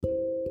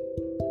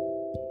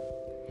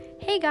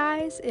Hey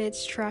guys,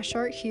 it's Trash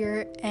Art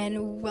here,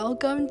 and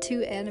welcome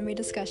to Anime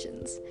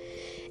Discussions.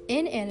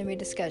 In Anime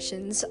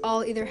Discussions,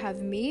 I'll either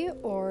have me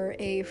or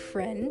a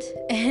friend,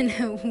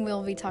 and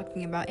we'll be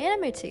talking about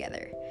anime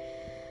together.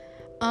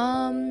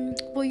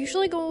 We'll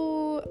usually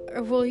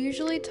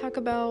talk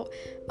about,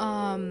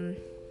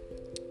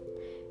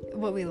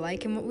 what we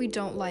like and what we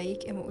don't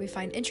like, and what we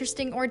find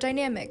interesting or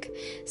dynamic.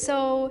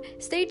 So,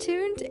 stay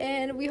tuned,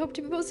 and we hope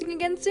to be posting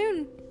again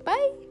soon.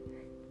 Bye!